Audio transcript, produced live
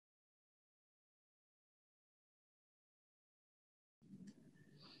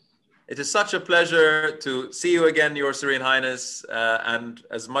It is such a pleasure to see you again, Your Serene Highness. And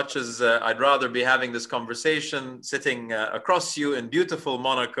as much as I'd rather be having this conversation sitting across you in beautiful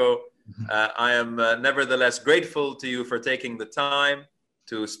Monaco, I am nevertheless grateful to you for taking the time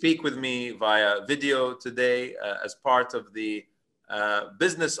to speak with me via video today as part of the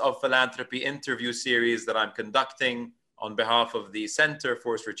Business of Philanthropy interview series that I'm conducting on behalf of the Center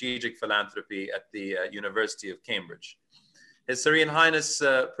for Strategic Philanthropy at the University of Cambridge. His Serene Highness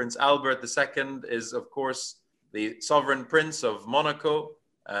Prince Albert II is, of course, the Sovereign Prince of Monaco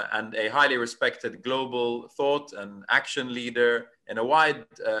and a highly respected global thought and action leader in a wide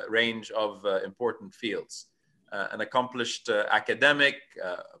range of important fields. An accomplished academic,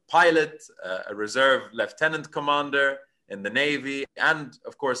 pilot, a reserve lieutenant commander in the Navy, and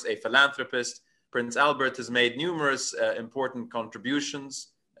of course a philanthropist. Prince Albert has made numerous important contributions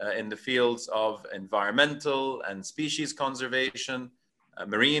in the fields of environmental and species conservation,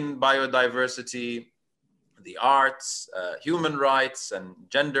 marine biodiversity, the arts, human rights, and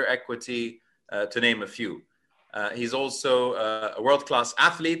gender equity, to name a few. He's also a world-class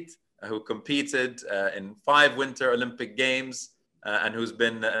athlete who competed in 5 Winter Olympic Games and who's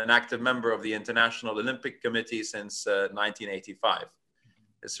been an active member of the International Olympic Committee since 1985.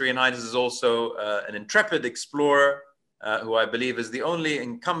 His Serene Highness is also an intrepid explorer who I believe is the only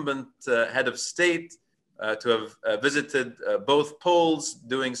incumbent head of state to have visited both poles,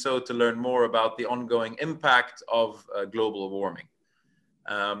 doing so to learn more about the ongoing impact of global warming.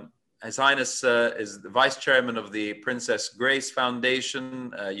 His Highness is the Vice Chairman of the Princess Grace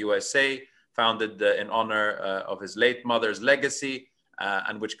Foundation, USA, founded in honor of his late mother's legacy,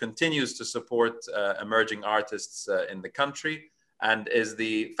 and which continues to support emerging artists in the country, and is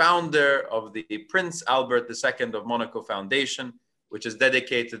the founder of the Prince Albert II of Monaco Foundation, which is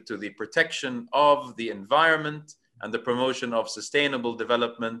dedicated to the protection of the environment and the promotion of sustainable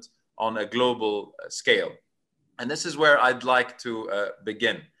development on a global scale. And this is where I'd like to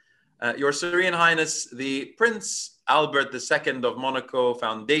begin. Your Serene Highness, the Prince Albert II of Monaco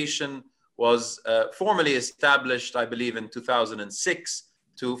Foundation was formally established, I believe, in 2006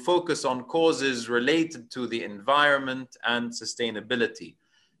 to focus on causes related to the environment and sustainability.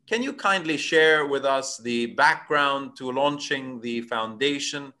 Can you kindly share with us the background to launching the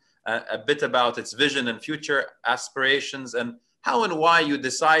foundation, a bit about its vision and future aspirations, and how and why you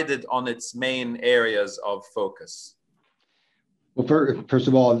decided on its main areas of focus? Well, first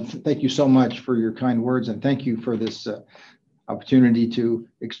of all, thank you so much for your kind words, and thank you for this opportunity to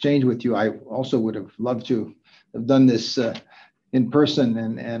exchange with you. I also would have loved to have done this in person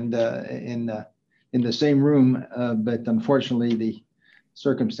and in the same room, but unfortunately the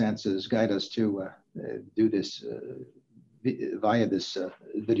circumstances guide us to do this via this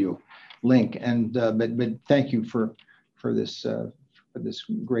video link. And but thank you for this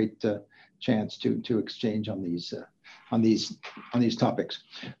great chance to exchange on these topics.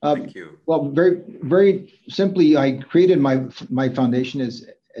 Thank you. Well, very simply, I created my foundation as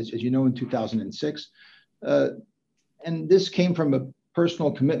you know in 2006. And this came from a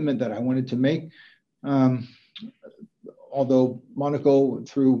personal commitment that I wanted to make. Although Monaco,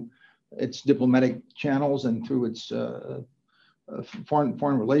 through its diplomatic channels and through its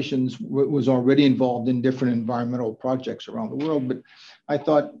foreign relations, was already involved in different environmental projects around the world. But I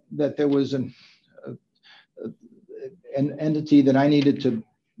thought that there was an entity that I needed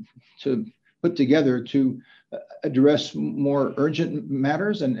to put together to address more urgent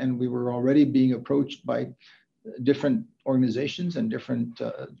matters. And we were already being approached by different organizations and different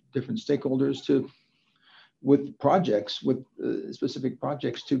stakeholders with specific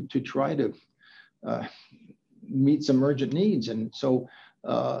projects to try to meet some urgent needs. And so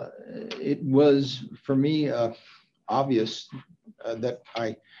it was for me obvious that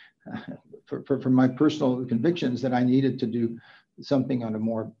for my personal convictions that I needed to do something on a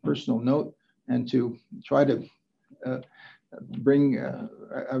more personal note and to try to bring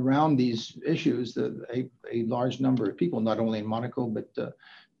around these issues a large number of people, not only in Monaco,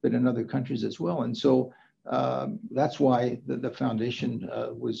 but in other countries as well. And so that's why the foundation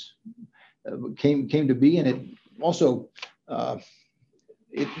came to be. And it also,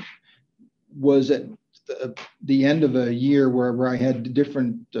 it was at the end of a year where I had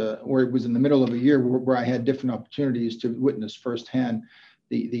different, or it was in the middle of a year where I had different opportunities to witness firsthand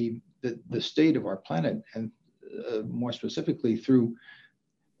the state of our planet, and more specifically through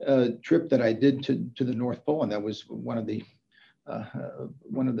a trip that I did to the North Pole, and that was one of the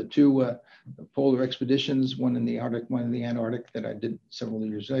 2 polar expeditions, one in the Arctic, one in the Antarctic, that I did several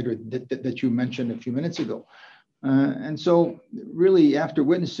years later that you mentioned a few minutes ago. And so really, after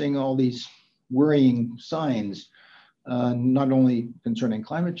witnessing all these worrying signs, not only concerning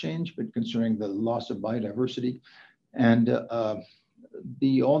climate change, but concerning the loss of biodiversity and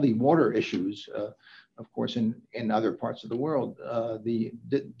all the water issues, of course, in other parts of the world, the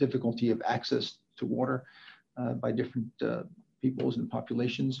difficulty of access to water by different peoples and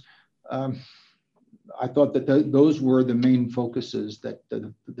populations. I thought that those were the main focuses that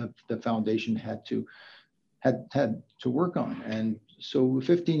the foundation had to work on. And so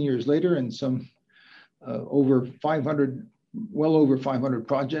 15 years later, and some well over 500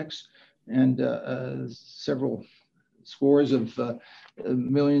 projects and several scores of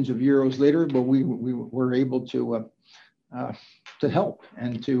millions of euros later, but we were able to help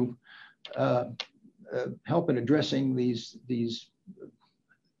and to help in addressing these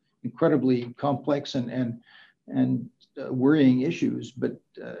incredibly complex and worrying issues, but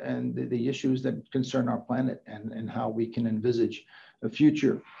and the issues that concern our planet and how we can envisage a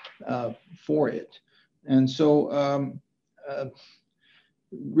future for it. And so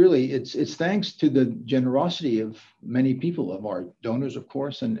really it's thanks to the generosity of many people, of our donors, of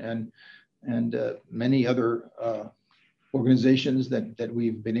course, and many other organizations that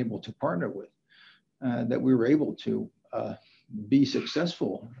we've been able to partner with, that we were able to be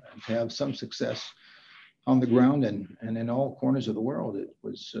successful, to have some success on the ground and in all corners of the world. It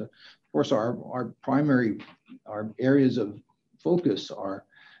was, of course, our areas of focus are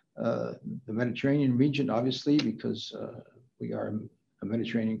the Mediterranean region, obviously, because we are a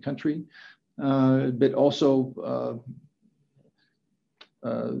Mediterranean country, but also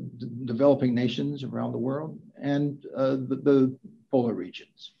developing nations around the world and the polar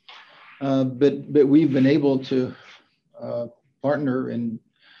regions. But we've been able to partner in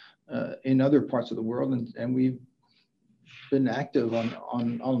other parts of the world, and we've been active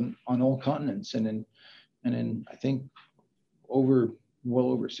on all continents and in I think well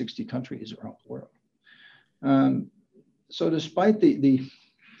over 60 countries around the world. So despite the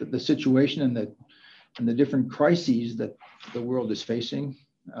situation and the different crises that the world is facing,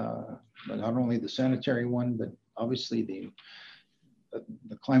 not only the sanitary one, but obviously the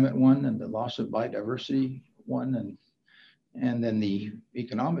climate one and the loss of biodiversity one, and then the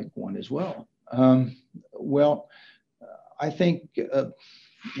economic one as well. Well, I think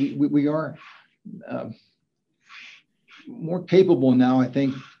we are more capable now, I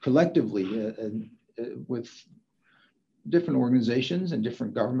think, collectively with different organizations and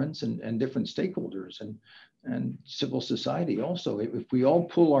different governments and different stakeholders and civil society also. If we all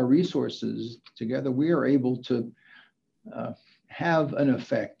pull our resources together, we are able to have an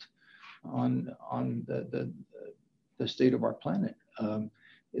effect on the state of our planet.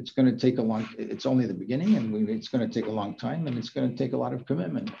 It's going to take it's only the beginning, and it's going to take a long time, and it's going to take a lot of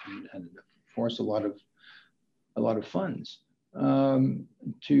commitment and of course a lot of funds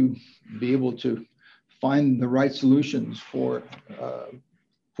to be able to find the right solutions for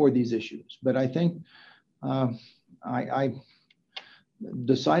these issues. But I think I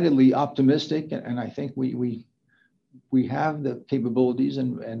decidedly optimistic, and I think we have the capabilities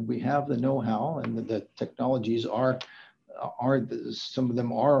and we have the know-how, and the technologies are some of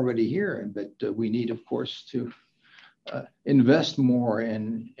them are already here, but we need, of course, to invest more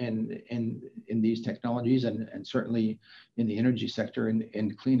in these technologies and certainly in the energy sector and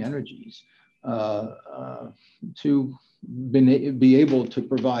in clean energies to be able to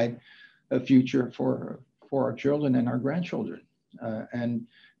provide a future for our children and our grandchildren, and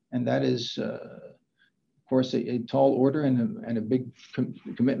that is of course a tall order and a big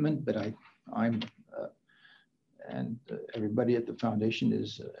commitment, but I'm and everybody at the foundation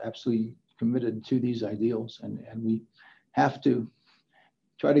is absolutely committed to these ideals, and we have to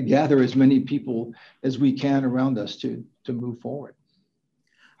try to gather as many people as we can around us to move forward.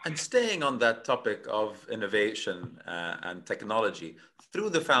 And staying on that topic of innovation and technology,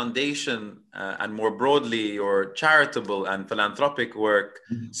 through the foundation and more broadly, your charitable and philanthropic work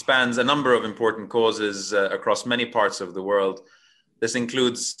spans a number of important causes across many parts of the world. This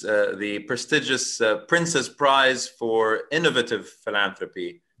includes the prestigious Princess Prize for Innovative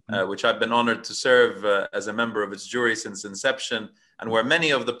Philanthropy, which I've been honored to serve as a member of its jury since inception, and where many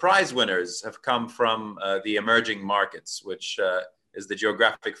of the prize winners have come from the emerging markets, which is the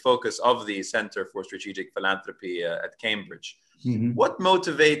geographic focus of the Center for Strategic Philanthropy at Cambridge. Mm-hmm. What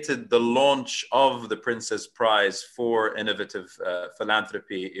motivated the launch of the Princess Prize for Innovative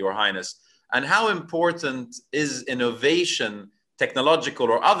Philanthropy, Your Highness? And how important is innovation,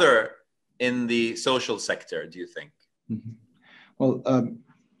 technological or other, in the social sector, do you think? Mm-hmm. Well,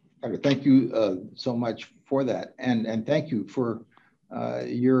 thank you so much for that. And thank you for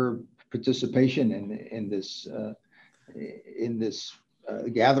your participation in this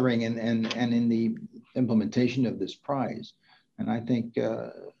gathering and in the implementation of this prize. And I think,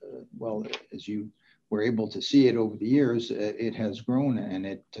 well, as you were able to see it over the years, it has grown, and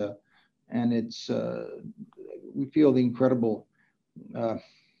it's we feel the incredible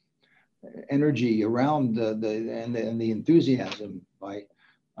energy around the enthusiasm by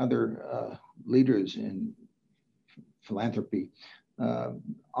other leaders in philanthropy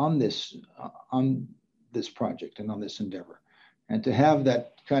on this project and on this endeavor. And to have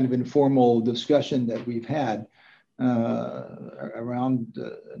that kind of informal discussion that we've had around,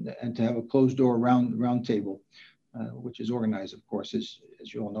 and to have a closed door round table, which is organized, of course, as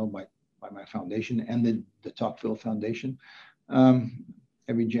you all know, by my foundation and the Tocqueville Foundation,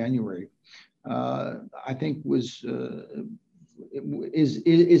 every January, I think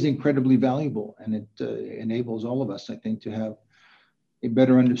is incredibly valuable, and it enables all of us, I think, to have a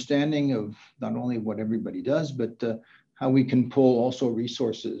better understanding of not only what everybody does, but how we can pull also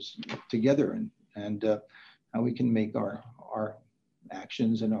resources together, and how we can make our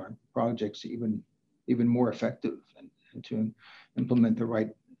actions and our projects even more effective, and to implement the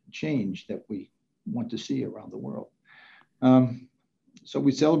right change that we want to see around the world. So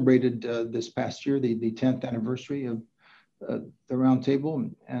we celebrated this past year the 10th anniversary of the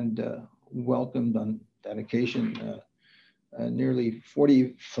Roundtable, and welcomed on that occasion nearly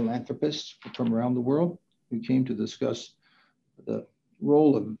 40 philanthropists from around the world who came to discuss the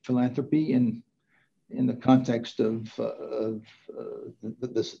role of philanthropy in the context of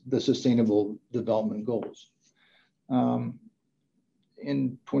the Sustainable Development Goals.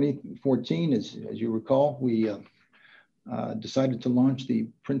 In 2014, as you recall, we decided to launch the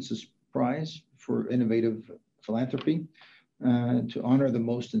Princess Prize for Innovative Philanthropy to honor the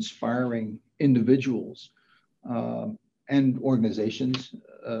most inspiring individuals and organizations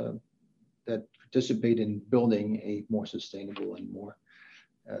that participate in building a more sustainable and more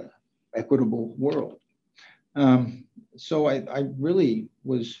equitable world. So I really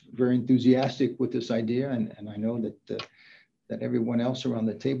was very enthusiastic with this idea, and I know that everyone else around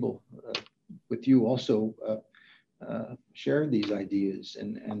the table with you also shared these ideas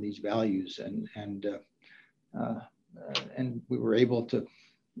and these values, and we were able to,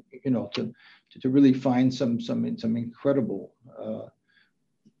 to really find some incredible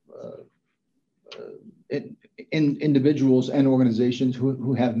individuals and organizations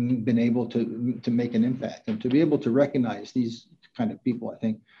who have been able to make an impact, and to be able to recognize these kind of people, I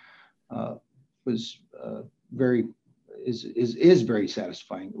think, was very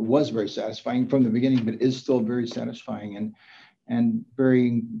satisfying. It was very satisfying from the beginning, but is still very satisfying and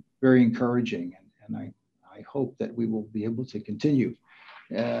very, very encouraging. And I hope that we will be able to continue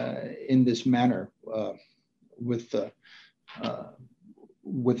in this manner with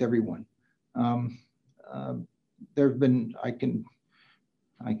everyone. There have been, I can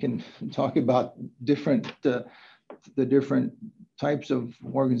talk about the different types of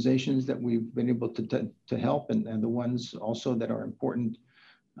organizations that we've been able to help, and the ones also that are important,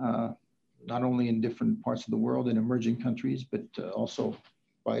 not only in different parts of the world, in emerging countries, but also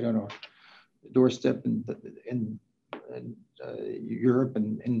right on our doorstep in Europe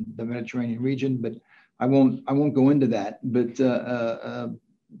and in the Mediterranean region. But I won't go into that.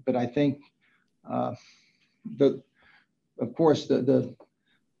 But I think of course the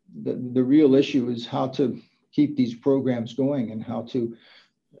real issue is how to keep these programs going, and how to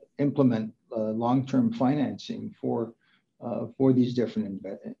implement long-term financing for these different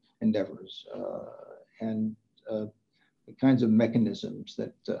endeavors, and the kinds of mechanisms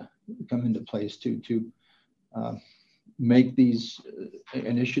that come into place to make these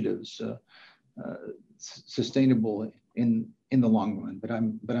initiatives sustainable in the long run.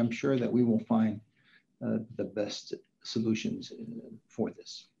 But I'm sure that we will find the best solutions for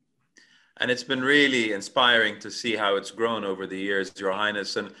this. And it's been really inspiring to see how it's grown over the years, Your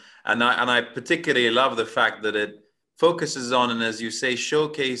Highness. And I particularly love the fact that it focuses on, and as you say,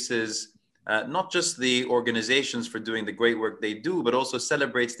 showcases not just the organizations for doing the great work they do, but also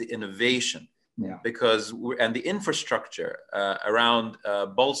celebrates the innovation. Yeah. And the infrastructure around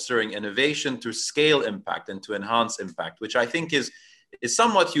bolstering innovation to scale impact and to enhance impact, which I think is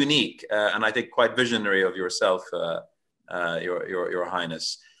somewhat unique, and I think quite visionary of yourself, Your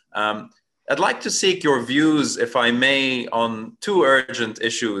Highness. I'd like to seek your views, if I may, on two urgent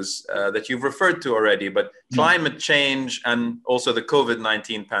issues that you've referred to already, but climate change and also the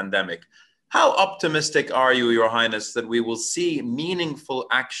COVID-19 pandemic. How optimistic are you, Your Highness, that we will see meaningful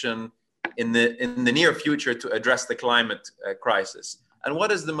action in the near future to address the climate crisis? And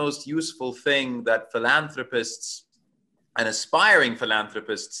what is the most useful thing that philanthropists and aspiring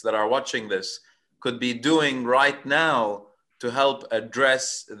philanthropists that are watching this could be doing right now to help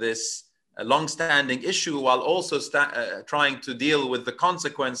address this long-standing issue, while also trying to deal with the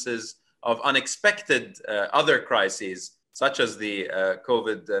consequences of unexpected other crises, such as the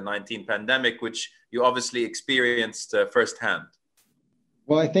COVID-19 pandemic, which you obviously experienced firsthand?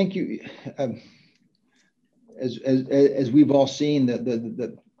 Well, I think as we've all seen,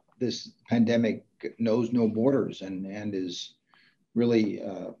 this pandemic knows no borders and is really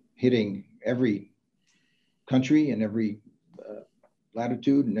hitting every country and every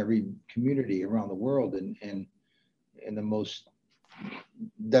latitude and every community around the world in the most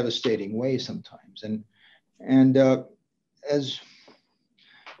devastating way sometimes. And as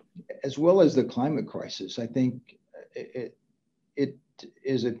well as the climate crisis, I think it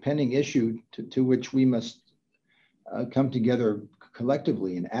is a pending issue to which we must come together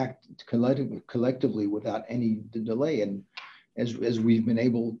collectively and act collectively without any delay, and as we've been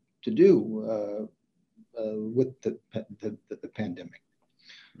able to do with the pandemic.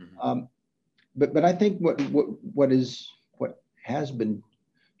 Mm-hmm. But I think what has been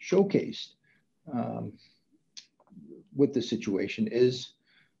showcased with the situation is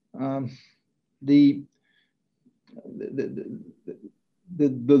the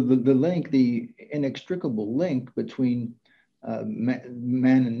link, the inextricable link between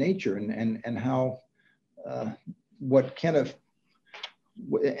man and nature, and how what kind of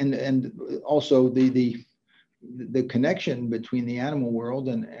and also the connection between the animal world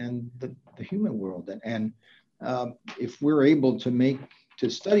and the human world, and if we're able to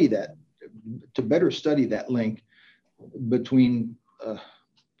study that, to better study that link between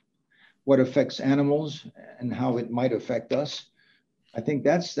what affects animals and how it might affect us, I think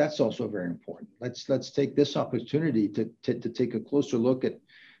that's also very important. Let's take this opportunity to take a closer look at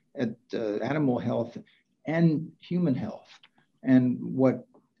animal health and human health, and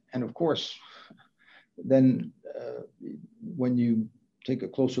of course, then when you take a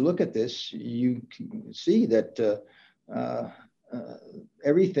closer look at this, you can see that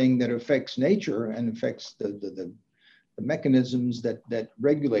everything that affects nature and affects the mechanisms that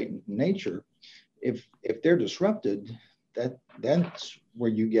regulate nature, if they're disrupted, that's where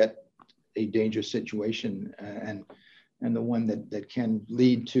you get a dangerous situation, and the one that can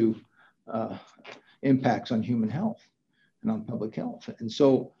lead to impacts on human health and on public health. And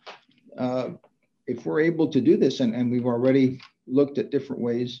so if we're able to do this, and we've already looked at different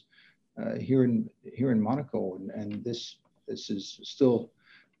ways here in Monaco, and this is still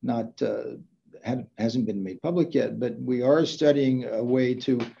not hasn't been made public yet, but we are studying a way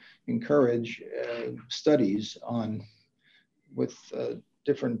to encourage studies with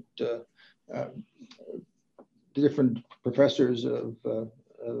different professors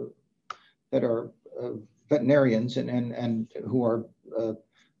that are veterinarians and who are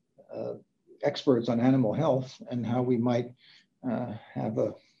experts on animal health, and how we might have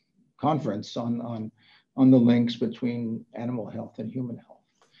a conference on the links between animal health and human health.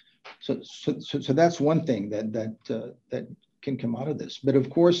 So that's one thing that can come out of this. But of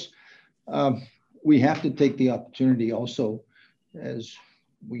course, we have to take the opportunity also, as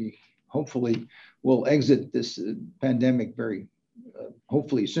we hopefully will exit this pandemic very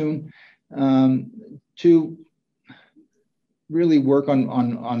hopefully soon, to really work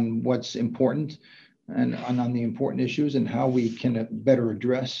on what's important and on the important issues, and how we can better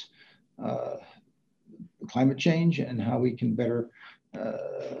address climate change, and how we can better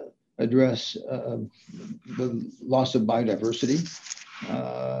address the loss of biodiversity.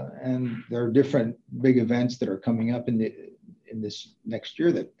 And there are different big events that are coming up in this next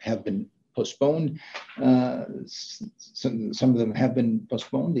year that have been postponed. Some of them have been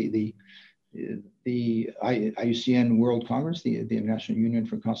postponed. The IUCN World Congress, the International Union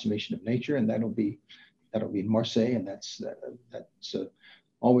for Conservation of Nature, and that'll be in Marseille, and that's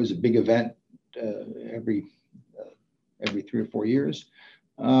always a big event every 3 or 4 years.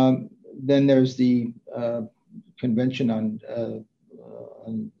 Then there's the Convention on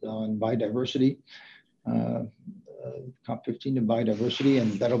Biodiversity, COP15 on biodiversity,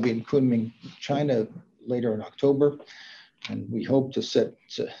 and that'll be in Kunming, China, later in October. And we hope to set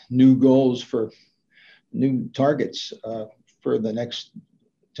new goals for new targets for the next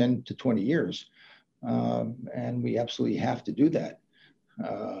 10 to 20 years. And we absolutely have to do that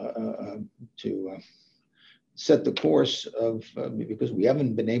to set the course of, because we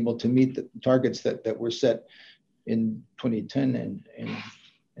haven't been able to meet the targets that were set in 2010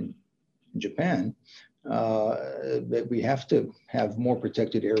 in Japan. That we have to have more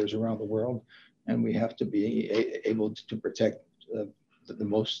protected areas around the world, and we have to be able to protect the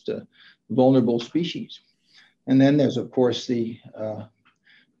most vulnerable species. And then there's, of course, the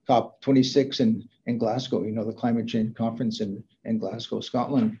COP26 in in Glasgow, the climate change conference in Glasgow,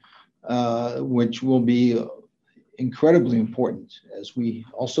 Scotland, which will be incredibly important as we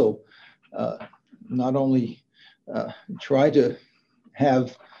also not only try to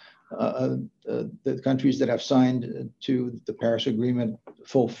have the countries that have signed to the Paris Agreement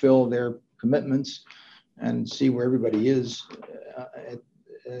fulfill their commitments and see where everybody is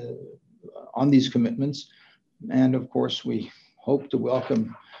on these commitments. And of course, we hope to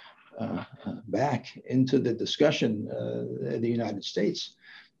welcome back into the discussion the United States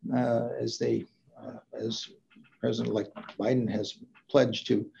as President-elect Biden has pledged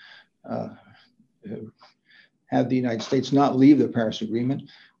to have the United States not leave the Paris Agreement.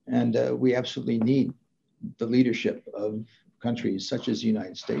 And we absolutely need the leadership of countries such as the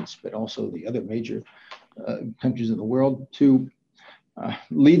United States, but also the other major countries in the world to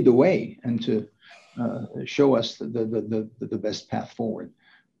lead the way and to show us the best path forward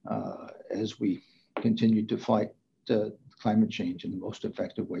as we continue to fight climate change in the most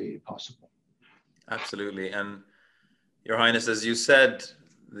effective way possible. Absolutely. And Your Highness, as you said,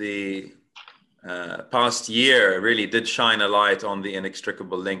 the past year really did shine a light on the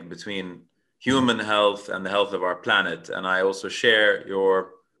inextricable link between human health and the health of our planet. And I also share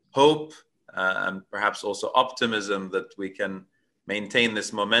your hope and perhaps also optimism that we can maintain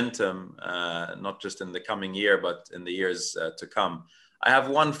this momentum, not just in the coming year, but in the years to come. I have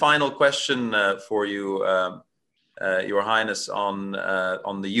one final question for you, Your Highness,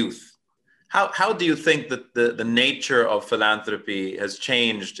 on the youth. How do you think that the nature of philanthropy has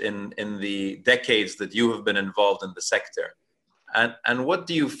changed in the decades that you have been involved in the sector? And what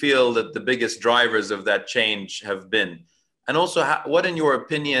do you feel that the biggest drivers of that change have been? And also, what, in your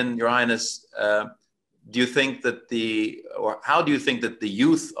opinion, Your Highness, do you think that how do you think that the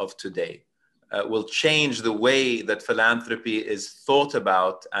youth of today will change the way that philanthropy is thought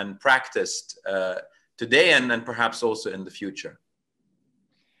about and practiced today and perhaps also in the future?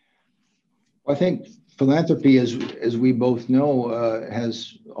 I think philanthropy, as we both know,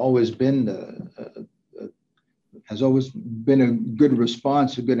 has always been a good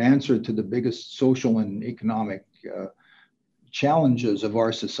response, a good answer to the biggest social and economic challenges of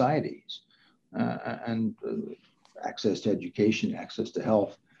our societies, and access to education, access to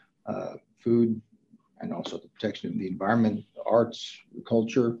health, food, and also the protection of the environment, arts,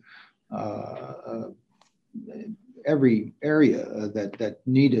 culture, every area that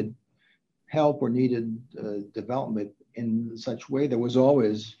needed help or needed development in such way. There was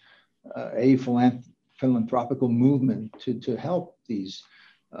always a philanthropical movement to help these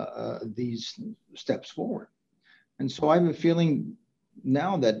steps forward. And so I have a feeling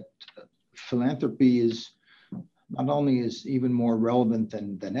now that philanthropy is not only is even more relevant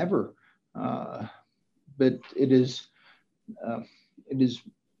than ever, but it is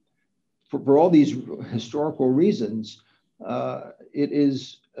for all these historical reasons, it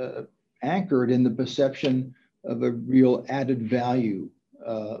is anchored in the perception of a real added value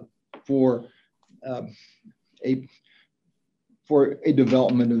for a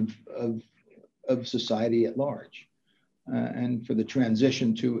development of society at large, and for the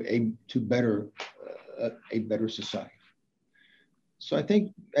transition to a better society. So I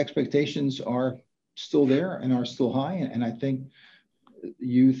think expectations are still there and are still high, and I think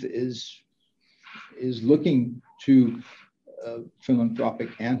youth is looking to philanthropic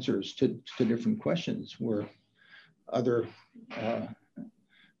answers to different questions where other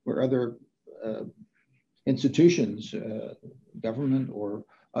institutions, government or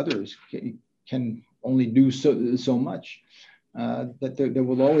others can only do so much, that there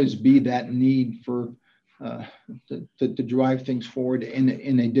will always be that need for to drive things forward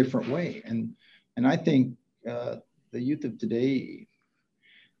in a different way. And I think the youth of today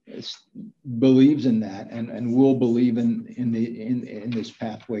believes in that and will believe in this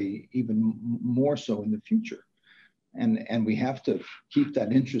pathway even more so in the future. And we have to keep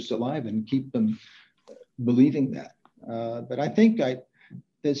that interest alive and keep them believing that. But I think I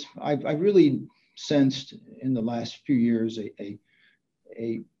really sensed in the last few years a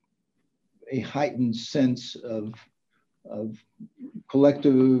heightened sense of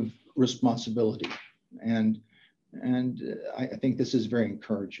collective responsibility, and I think this is very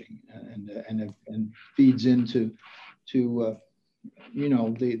encouraging and feeds into the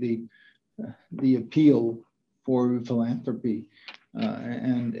appeal for philanthropy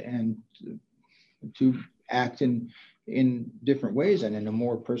and to act in different ways and in a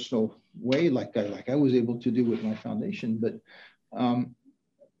more personal way, like I was able to do with my foundation. But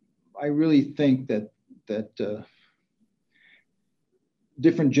I really think that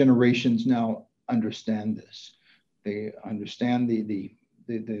different generations now understand this. They understand the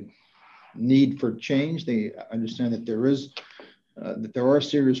need for change. They understand that there are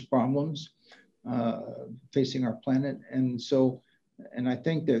serious problems facing our planet, and I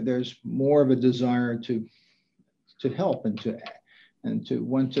think that there's more of a desire to help and to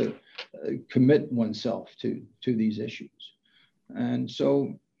want to commit oneself to these issues. And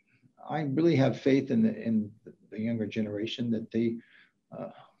so I really have faith in the younger generation that they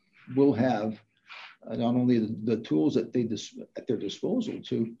will have not only the tools at their disposal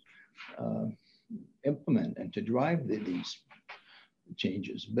to implement and to drive these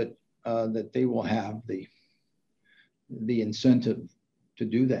changes, but that they will have the incentive to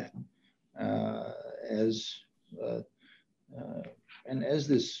do that and as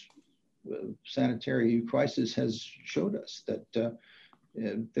this sanitary crisis has showed us that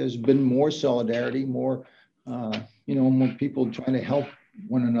there's been more solidarity, more more people trying to help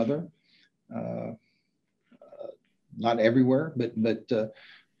one another. Not everywhere, but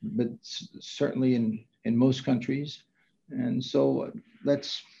certainly in most countries. And so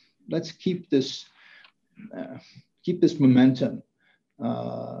let's keep this momentum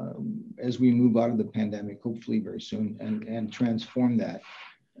as we move out of the pandemic, hopefully very soon, and transform that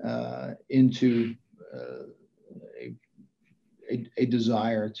into a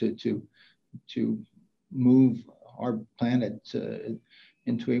desire to move our planet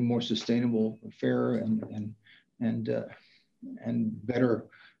into a more sustainable, fairer, and better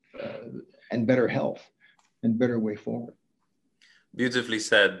health and better way forward. Beautifully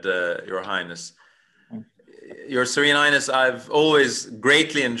said, Your Highness. Your Serene Highness, I've always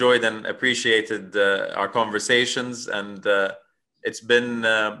greatly enjoyed and appreciated our conversations, and it's been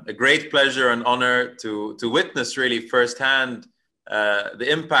a great pleasure and honor to witness really firsthand the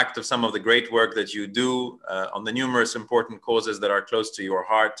impact of some of the great work that you do on the numerous important causes that are close to your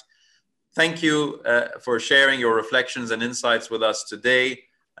heart. Thank you for sharing your reflections and insights with us today.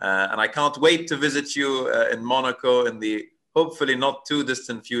 And I can't wait to visit you in Monaco in the hopefully not too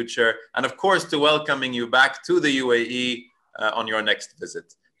distant future. And of course, to welcoming you back to the UAE on your next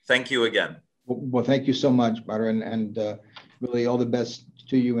visit. Thank you again. Well, thank you so much, Badr, and really all the best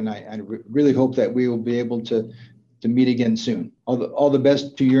to you. And I really hope that we will be able to meet again soon. All the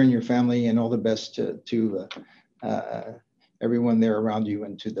best to you and your family, and all the best to everyone there around you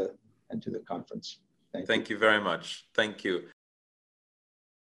and to the conference. Thank you very much. Thank you.